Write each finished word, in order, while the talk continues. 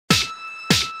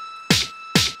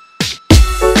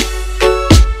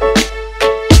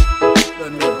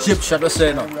Gyptian, what's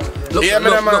saying now? Look, yeah,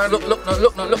 look, man. Look,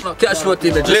 Cashflow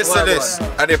TV. Listen this,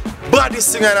 and the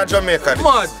baddest singer in Jamaica.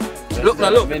 Mad. Look.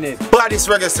 Baddest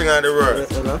reggae singer in the world.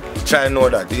 Try and know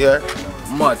that, yeah?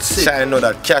 Mad, sick. Try and know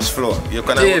that. Cashflow. You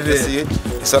can have to see it.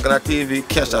 It's looking at TV,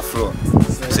 Cashflow.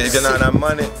 So if you don't have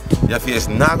money, your face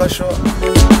not gonna show.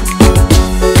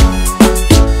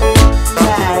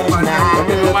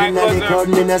 I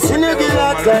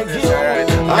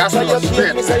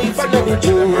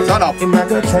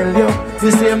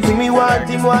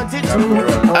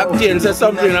say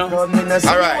something now.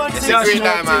 Alright, it's a great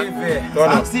time, man.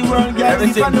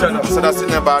 Everything turn up. So that's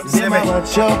in about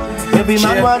Every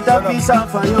man want a piece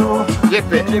of you.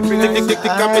 Flip it. Tick,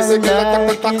 and me say,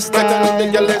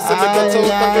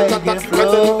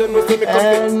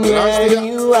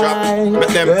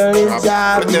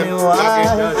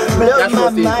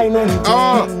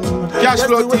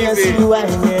 Cashflow TV. You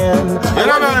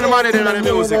know man, the money in the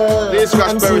music. This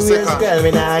crash very second.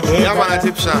 Yeah man,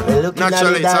 Gyptian.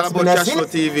 Naturally, it's all about Cashflow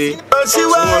TV.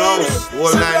 Whole house,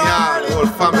 whole 9 yard, whole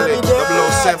family.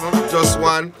 007, just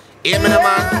one. Hear me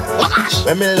man. Wash.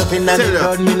 When me looking at the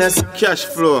crowd, me not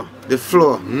Cashflow, the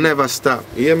flow never stop.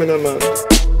 Hear me man.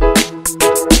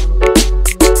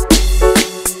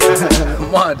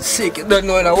 Man, sick. You don't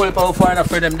know the whole power finder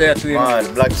for them there too. Man,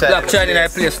 Black Chiney in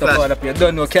that place to fall up here.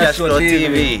 Don't know Cashflow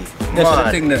TV. That's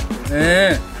the thing there.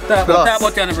 Yeah. Talk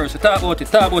about the anniversary. Talk about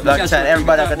it. Black Chiney,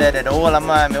 everybody out there, the whole of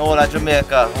Miami, whole of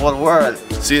Jamaica, whole world.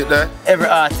 See it there? Every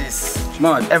artist,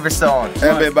 man, every sound.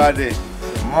 Everybody.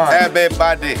 Man.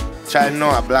 Everybody. China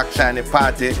know a Black Chiney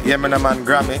party. Hear me man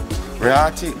Grammy.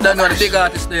 Reality. Don't know the big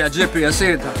artists there, Gyptian, you see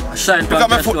it? Shine Pick up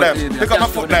my foot them. Pick up my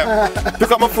foot them.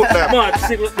 Pick up my foot them. Man,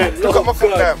 sick with them. Pick up my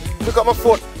foot them. Pick up my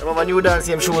foot. Remember new dance,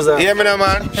 same shoes off. Hear me now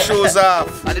man. Shoes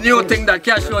off. And the new thing that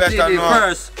Cashflow TV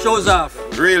first, shows off.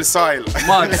 Real soil.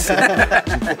 Man.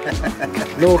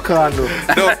 no car, no.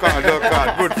 No car.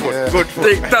 Good foot. Yeah. Good foot.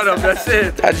 Take that up, that's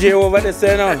it. A J over there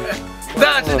saying on.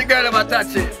 Dance the girl about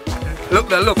touch it. Look.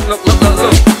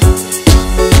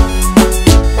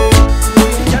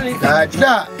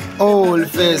 That old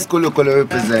face could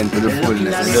represent to the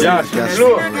fullness.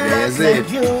 Cashflow. There's it.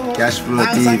 Cashflow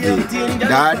TV.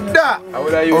 That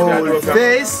old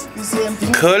face.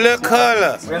 Color.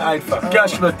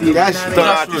 Cashflow TV. Cashflow.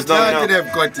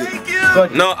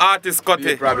 No artist cut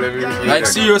it. Like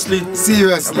seriously.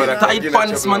 Tight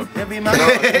pants, man.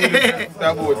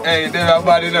 Hey, they have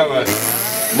body now, man.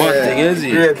 But thing is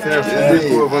it?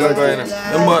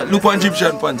 Look on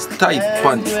Gyptian pants, tight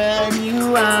pants.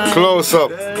 Close up,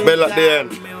 bell at the end.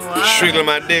 Shriggle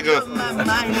my digger.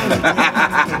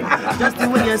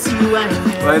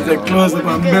 Why is it close up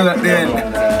and bell at the end?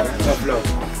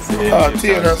 Ah,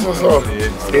 Tia, that's what's up.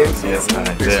 Yes, man.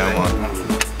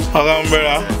 How come,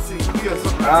 brother?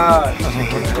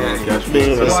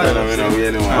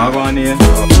 How on here?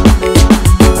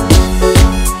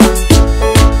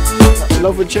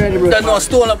 Love with Chiney, bro. There's no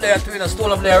stole up there too,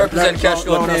 stole up there represent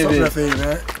Cashflow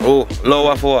TV. Oh,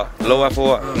 lower four.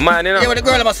 Man, you know. Yeah, but the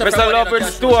girl must have Mr. Love with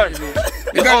Stone.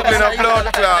 You're opening a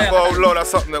blood clot or blood or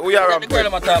something. We are the girl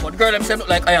I'm talking about. The girl them look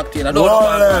like I-Octane. I don't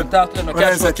know talk to them. When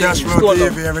I say Cashflow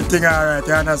TV, everything alright,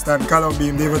 you understand? Column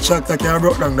beam, they even shot that can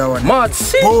broke down that one. Mad,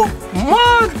 see? Boom!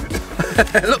 Mad!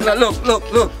 Look.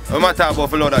 I'm not talking about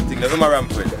for that thing. There's no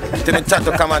rampant. Tell me chat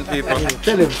to command people.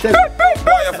 Tell him. Boy,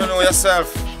 you have to know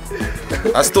yourself.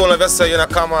 I stole of say you know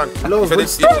come on. If you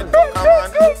didn't come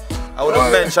on, I wouldn't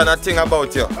mention a thing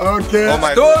about you. Okay. Oh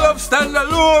my Stole God. up, stand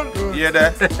alone. Yeah,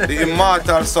 the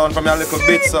immortal son from your little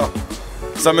bit, so.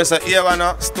 So I say, here we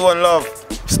know, Stone love.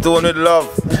 Stone with love.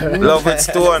 Love with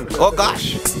Stone. Oh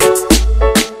gosh.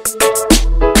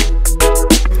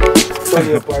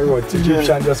 Turn up our road.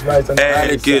 Gyptian just right on the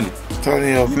Hey, kid. Turn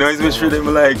up. You know, it's which really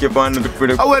like you on the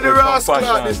pretty. I wear the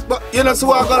rascal this, but you know, so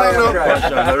what I'm going to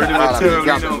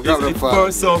know. It's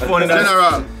first so funny.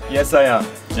 General. Yes, I am.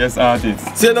 Yes,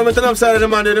 artist. See, no, I'm upside of the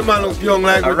man look young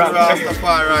like with the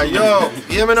Rastafari. Yo,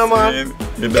 hear me now, man?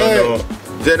 You don't know.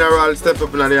 General step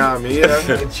up in the army, yeah?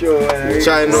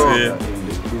 China.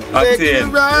 I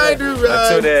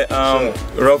saw the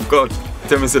rough cut.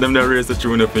 Tell me, say them they raise the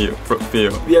tune for you.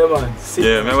 Yeah, man.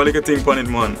 Yeah, man, I like a thing on it,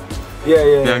 man.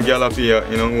 Yeah. And girl up here,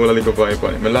 you know, all a little vibe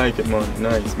on it. I like it, man.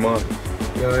 Nice, man.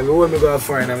 Yeah, I go when me go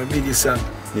find I'm a biggie song.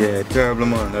 Yeah, terrible,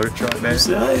 man. I try that.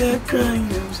 Say I am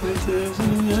crying, I'm so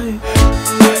thirsty.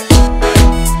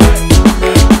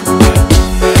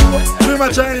 My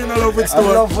Chiney, I love with Stone. I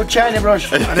love with Chiney, bro.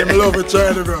 And I love with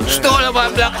Chiney, bro. Stole up my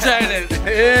Black Chiney.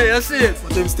 Hey, you see it?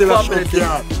 But them still a shop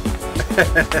yard.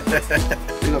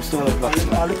 Big up Stone up Black.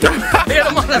 Yeah,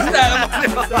 the man that's style,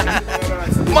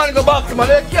 man go back to man.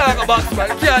 They can't go back to man.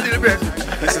 They can't do the best.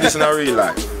 This is not real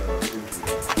life.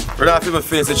 We're not people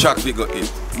fancy tracks we got it.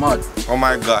 Mad. Oh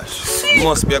my gosh. It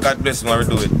must be a God blessing when we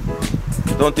do it.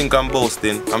 Don't think I'm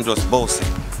boasting, I'm just boasting.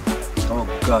 Oh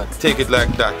God. Take it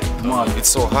like that. Mad. It's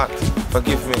so hot.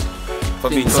 Forgive me for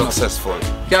being successful.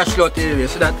 Cashflow TV,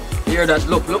 see that? Hear that?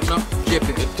 Look now.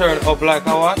 JP. It turn up like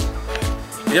a what?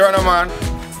 You know man,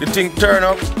 the thing turn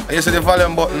up, and you see the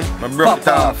volume button, I broke it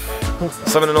off.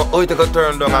 Some of them know how it can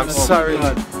turn down, I'm sorry.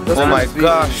 Oh my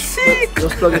gosh.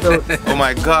 Just plug it out. Oh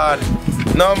my God.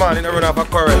 No man, you never run off a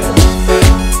current.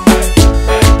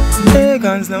 Hey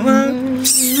guns no man.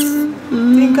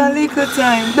 Think a little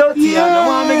time. Dirty, I don't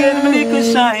want me get me little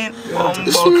shine.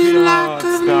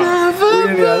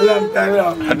 Really a long time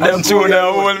now. And them two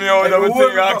now hold me out of a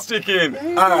thing axe chicken.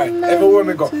 Alright, everywhere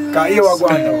me go. Cause here I go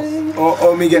now.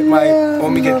 How me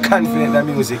get confident in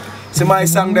music. See my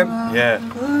song them? Yeah.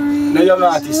 The young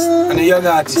artist and the young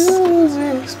artist.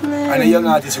 And the young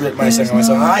artist rate my song. I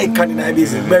say, I can't deny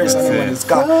business. Very something when it's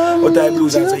called Out of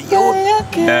Blues and say, yo.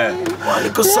 Yeah. One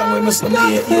little song we must be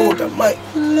yo, that might.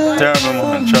 Terrible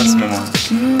man, trust me man.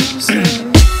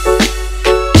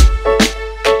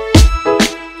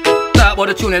 Talk about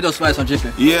the tune they just spice on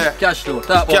JP. Yeah. Cashflow.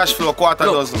 Talk about Cashflow, quarter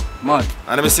dozen. Mad.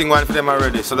 And let me sing one for them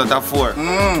already, so that's 4.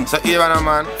 So here and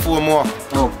man, 4 more.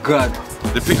 Oh God.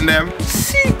 The pitting them.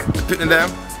 Sick. The pitting them.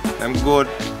 I'm good.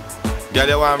 Yeah,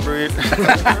 they want to breathe.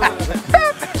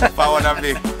 Power of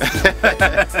me.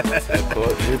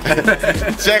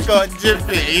 Check out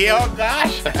Gyptian. Yo,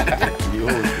 gosh.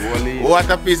 What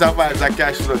a piece of vibes at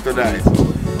Cashflow tonight.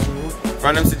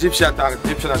 When them see Gyptian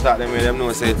attack them, them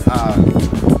know say it's all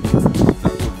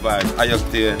good vibes.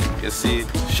 I-Octane, you see it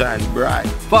shine bright.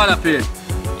 Father Pay.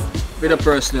 Be the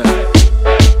personal.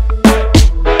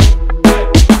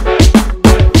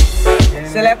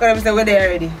 So like I'm still there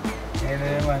already.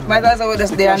 Might as well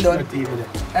just there and done.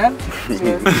 Huh?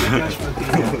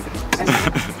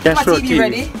 Cashflow TV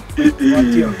ready?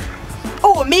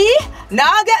 Oh me?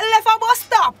 Now get left a bus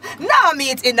stop. Now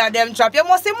meet in a them trap. You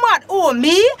must be mad. Oh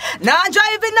me? Now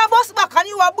drive in a bus back and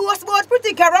you a boss about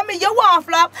pretty car and me you want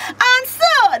flap. And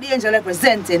so the angel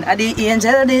representing and the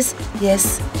angel this.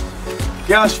 Yes.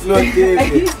 Cashflow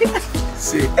TV.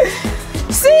 Sick.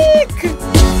 Sick.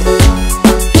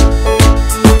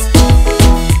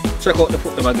 Check out the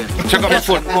foot them again. Check out my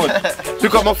foot, good.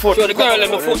 Pick up my foot. Show the girl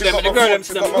them the foot them. The girl them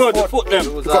see them good. The foot them.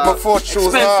 Pick up my foot, shoes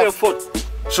Expensive off. foot.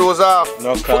 Shoes off.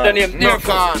 No Foot the name No Deerfoot.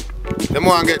 can. Them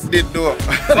want get did though.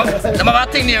 Them have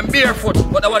a thing named Barefoot,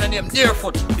 but I want to name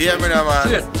Deerfoot. Hear me now,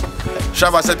 man.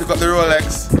 Shabba said pick up the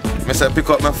Rolex. I said pick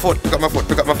up my foot, pick up my foot,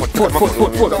 pick up my foot, pick up my foot.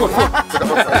 Foot. Pick up my foot.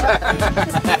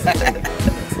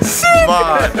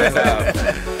 Man.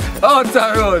 Out the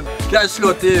road.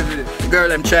 Cashflow TV. Girl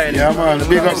them Chiney. Yeah man,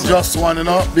 big up Just One, you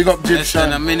know. Big up Gyptian.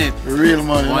 In a minute. Real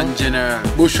man, you One know. general.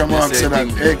 Busha Mark said that,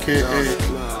 aka.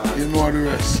 You know the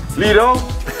rest. Lido.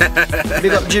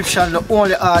 Big up Gyptian, the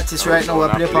only artist right now who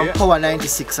play from Power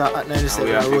 96 at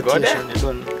 97 rotation.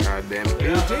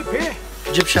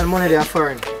 Gyptian money they are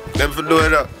foreign. Them for do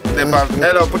it up. Them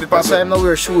hello, put it That's past why I'm not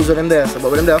wear shoes with them there, so, but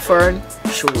when them they are foreign,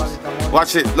 shoes.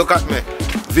 Watch it, look at me.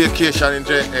 Vacation in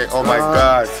JA. Oh my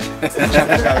God.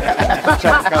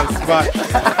 Tropical spot.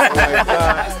 Oh my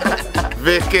God.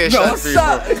 Vacation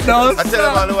people. No, I tell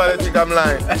them all the while they think I'm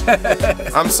lying.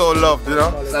 I'm so loved, you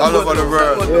know, all over the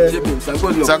world. It's a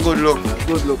good look. It's a good look.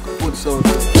 Good look. Good sound.